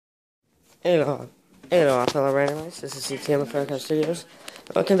Hello, fellow randomers. This is CTM of Faircast Studios.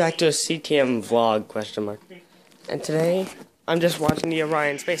 Welcome back to a CTM vlog, question mark. And today, I'm just watching the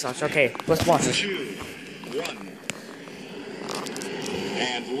Orion space launch. Okay, let's watch this. 2, 1.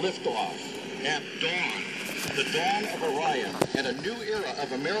 And liftoff at dawn. The dawn of Orion and a new era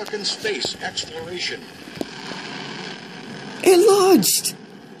of American space exploration. It launched!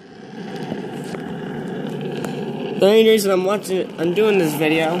 The only reason I'm doing this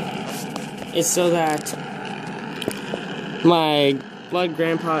video is so that my blood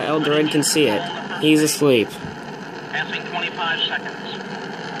grandpa Eldred can see it. He's asleep. Passing 25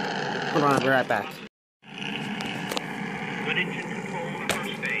 seconds. Hold on, I'll be right back. Good engine control on the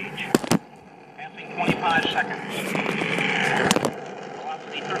first stage. Passing 25 seconds.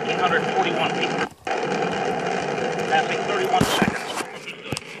 Velocity 1,341 feet. Passing 31 seconds. Looking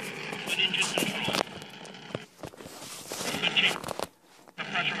good. Good engine control. Good change. The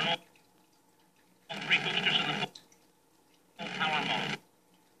pressure in all three boosters in the full power mode.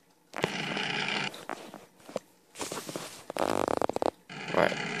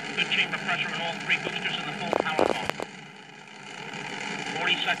 Right. Good chamber pressure in all three boosters in the full power mode.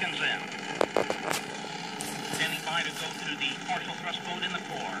 40 seconds in. Standing by to go through the partial thrust mode in the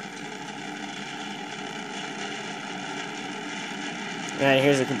core. And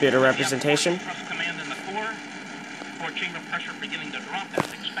here's a computer representation. Thrust command in the core. Core chamber pressure beginning to drop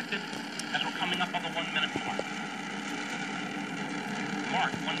as expected as we're coming up on the 1 minute mark.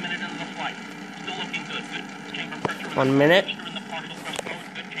 Mark, 1 minute into the flight. Still looking good. Good chamber pressure. 1 minute. In the partial thrust mode.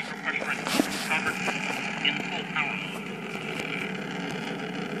 Good chamber pressure in starboard in full power mode.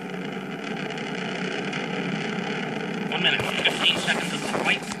 1 minute, 15 seconds of the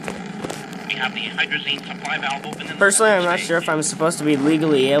flight. We have the hydrazine supply valve open in the Personally, I'm not sure if I'm supposed to be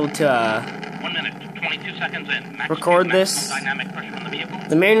legally able to 1 minute, 22 seconds in. record this. Dynamic pressure on the vehicle.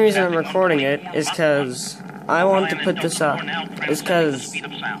 The main reason I'm recording it is because I want to put this up. Is because Speed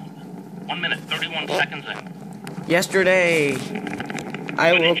of sound. 1 minute, 31 seconds in. yesterday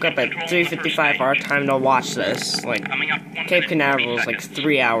I woke up at 3:55 our time to watch this. Like, Coming up 1 Cape minute, Canaveral is 30 like seconds.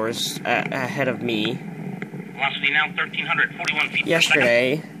 3 hours ahead of me. Velocity now 1,341 feet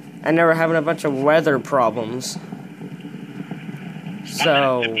Yesterday, and they were having a bunch of weather problems. per second. 1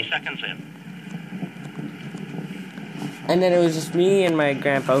 So, minute, 50 seconds in. and then it was just me and my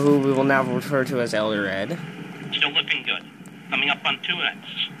grandpa, who we will now refer to as Elder Ed. Still looking good. Coming up on 2 minutes.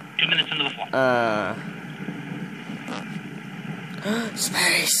 2 minutes into the flight.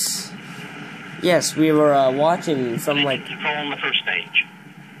 Space! Yes, we were watching some, like, Control on the first stage.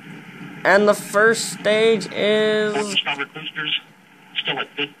 and the first stage Port is and starboard boosters still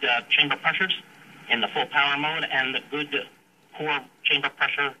at good chamber pressures in the full power mode and good core chamber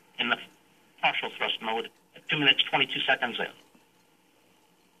pressure in the partial thrust mode at 2 minutes 22 seconds in.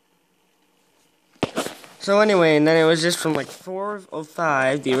 so anyway, and then it was just from like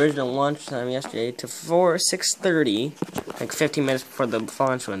 4:05, the original launch time yesterday, to 6:30, like 15 minutes before the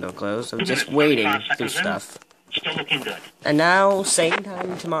launch window closed. I was just waiting through stuff. Still looking good. And now, same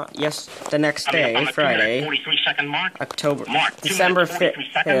time tomorrow, yes, the next Coming up on day, the Friday, 43-second mark. December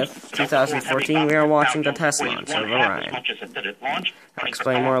 5th, 2014, we are watching the test launch of Orion. As much as it did at launch. I'll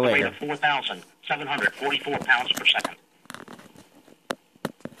explain more later. 4,744 pounds per second.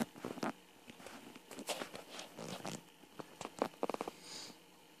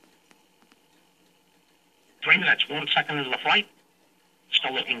 Three minutes, 1 second into the flight.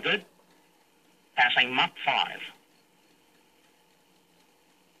 Still looking good. Passing Mach 5.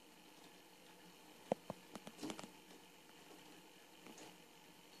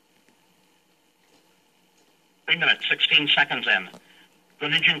 Three minutes, 16 seconds in.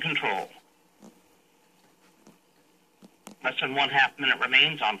 Good engine control. Less than 1/2 minute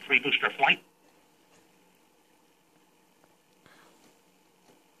remains on 3-booster flight.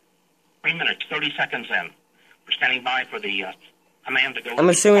 3 minutes, 30 seconds in. We're standing by for the command to go. I'm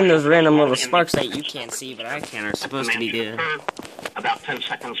assuming those random little sparks that you can't see, but I can, are supposed to be Command there. should occur about 10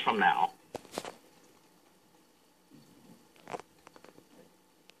 seconds from now.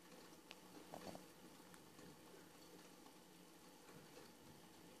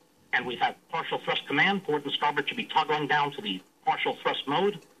 And we have partial thrust command. Port and starboard should be toggling down to the partial thrust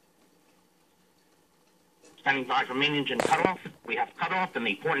mode. Standing by for main engine cutoff. We have cutoff in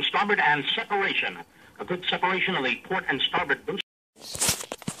the port and starboard and separation. A good separation of the port and starboard boost.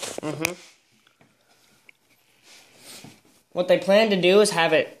 What they plan to do is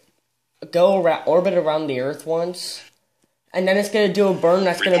have it go orbit around the Earth once, and then it's going to do a burn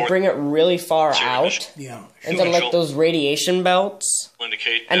that's going to bring it really far out, into like those radiation belts,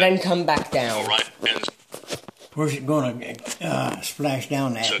 and then come back down. Where's it going to splash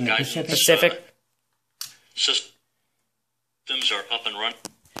down at? So In the guidance, Pacific? Systems are up and running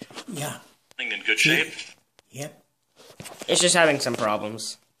Yeah. in good shape. Yep. It's just having some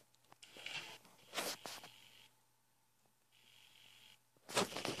problems.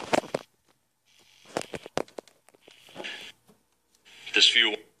 This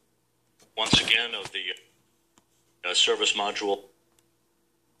view, once again, of the service module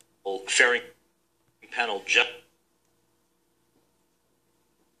fairing panel jet.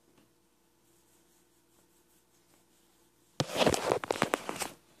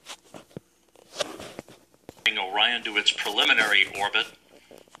 Orion to its preliminary orbit.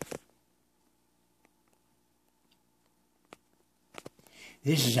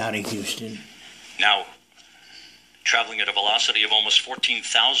 This is out of Houston. Now, traveling at a velocity of almost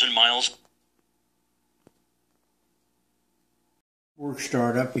 14,000 miles. Work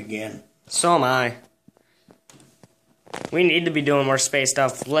start up again. So am I. We need to be doing more space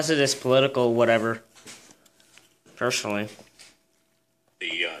stuff, less of this political whatever. Personally.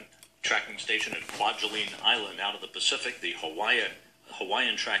 The tracking station at Kwajalein Island out of the Pacific, the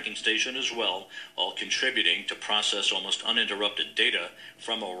Hawaiian tracking station as well, all contributing to process almost uninterrupted data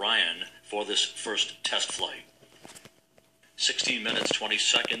from Orion for this first test flight. 16 minutes, 20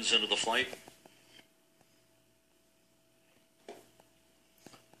 seconds into the flight.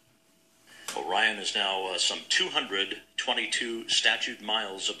 Orion is now some 222 statute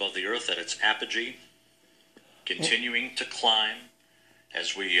miles above the Earth at its apogee, continuing to climb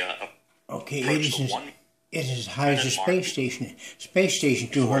as we Okay, approach it the is 1 as high as the space station. Space station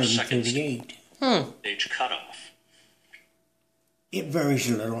 238. stage cutoff. It varies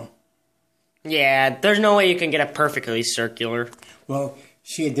a little. Yeah, there's no way you can get it perfectly circular. Well,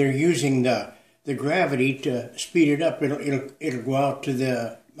 see, they're using the gravity to speed it up. It'll go out to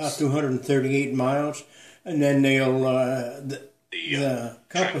the about 238 miles, and then they'll the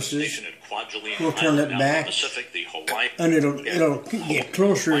compasses will turn it back, and it'll get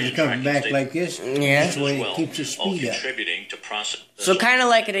closer as it comes back like this. Yeah. This way it keeps the speed up. So kind of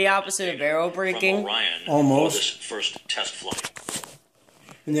like the opposite of aero braking. Almost. First test flight.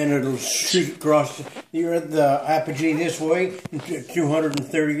 And then it'll shoot across the apogee this way,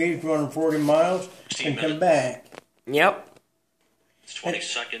 238, 240 miles, and come back. Yep. 20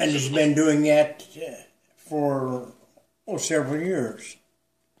 seconds. And it's been doing that for several years.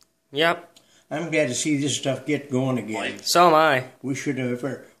 Yep. I'm glad to see this stuff get going again. So am I. We should have.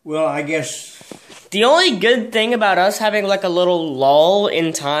 Well, I guess. The only good thing about us having like a little lull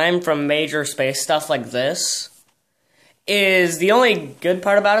in time from major space stuff like this is the only good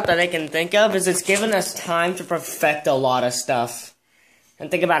part about it that I can think of is it's given us time to perfect a lot of stuff and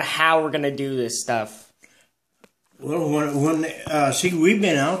think about how we're going to do this stuff. Well, see, we've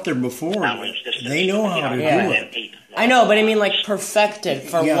been out there before. They know how to do it. I know, but I mean like perfected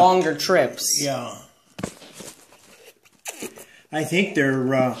for longer trips. Yeah. I think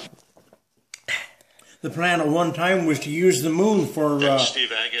they're... the plan at one time was to use the moon for a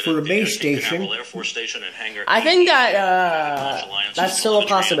base station. I think that that's still a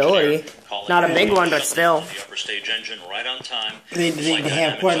possibility. Not a big one, but still. They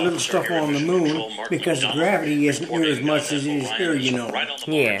have quite a little stuff on the moon because the gravity isn't near as much as it is here, you know.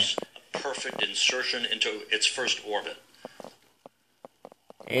 Yeah. Perfect insertion into its first orbit.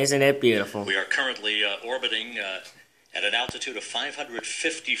 Isn't it beautiful? We are currently orbiting at an altitude of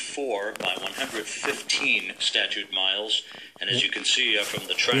 554 by 115 statute miles. And as you can see from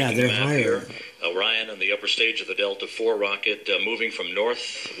the tracking map here, Orion on the upper stage of the Delta IV rocket moving from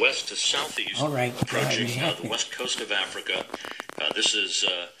northwest to southeast, approaching the west coast of Africa. This is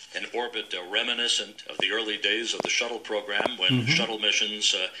an orbit reminiscent of the early days of the shuttle program when shuttle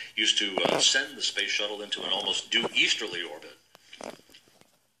missions used to send the space shuttle into an almost due easterly orbit.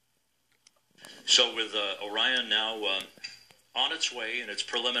 So with Orion now on its way in its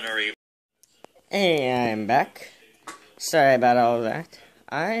preliminary... Hey, I'm back. Sorry about all of that.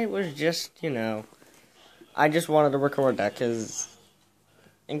 I was just, I just wanted to record that because,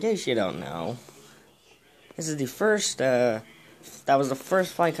 in case you don't know, this is the first, that was the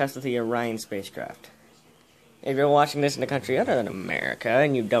first flight test of the Orion spacecraft. If you're watching this in a country other than America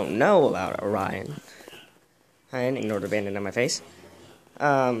and you don't know about Orion, and ignore the bandit on my face,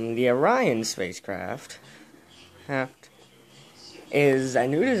 the Orion spacecraft is a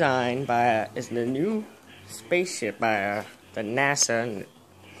new design is the new spaceship by the NASA and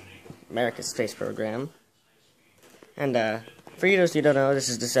American Space Program. And for you those who don't know, this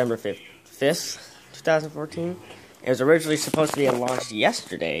is December 5th, 2014. It was originally supposed to be launched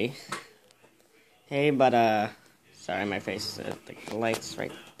yesterday. Hey, but sorry, my face, the light's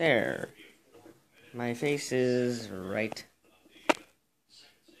right there. My face is right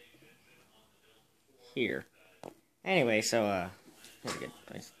here. Anyway, so, that's a good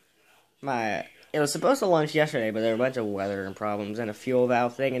place. It was supposed to launch yesterday, but there were a bunch of weather and problems and a fuel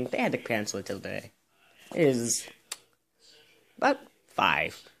valve thing, and they had to cancel it till today. It is about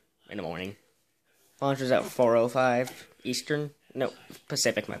 5 in the morning. Launch was at 4:05 Eastern. No,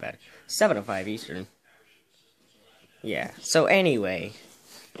 Pacific, my bad. 7:05 Eastern. Yeah, so anyway,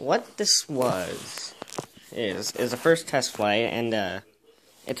 what this is the first test flight, and,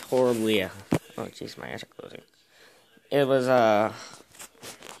 it's horribly, oh jeez, my eyes are closing. It was, I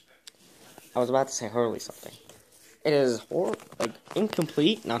was about to say horribly something. It is,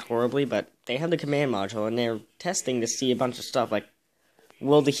 incomplete, not horribly, but they have the command module, and they're testing to see a bunch of stuff, like,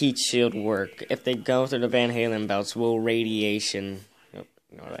 will the heat shield work? If they go through the Van Halen belts, will radiation, nope,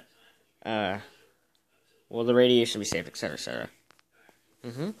 ignore that, will the radiation be safe, etc., etc.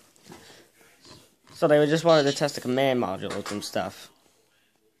 So they just wanted to test the command module with some stuff.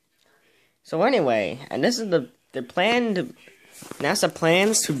 So anyway, and this is NASA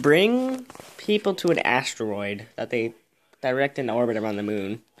plans to bring people to an asteroid that they direct into orbit around the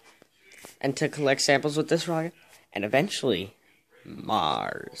moon, and to collect samples with this rocket, and eventually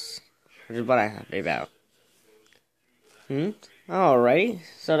Mars, which is what I have about. Alrighty,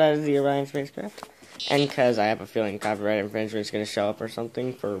 so that is the Orion spacecraft, and because I have a feeling copyright infringement is going to show up or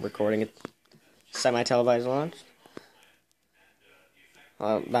something for recording a semi-televised launch.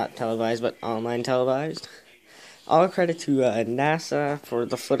 Well, not televised, but online televised. All credit to NASA for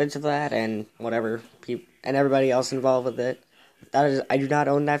the footage of that, and whatever and everybody else involved with it. I do not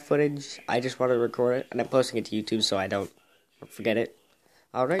own that footage. I just wanted to record it, and I'm posting it to YouTube so I don't forget it.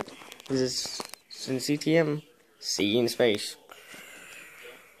 Alright, this is CTM. See you in space.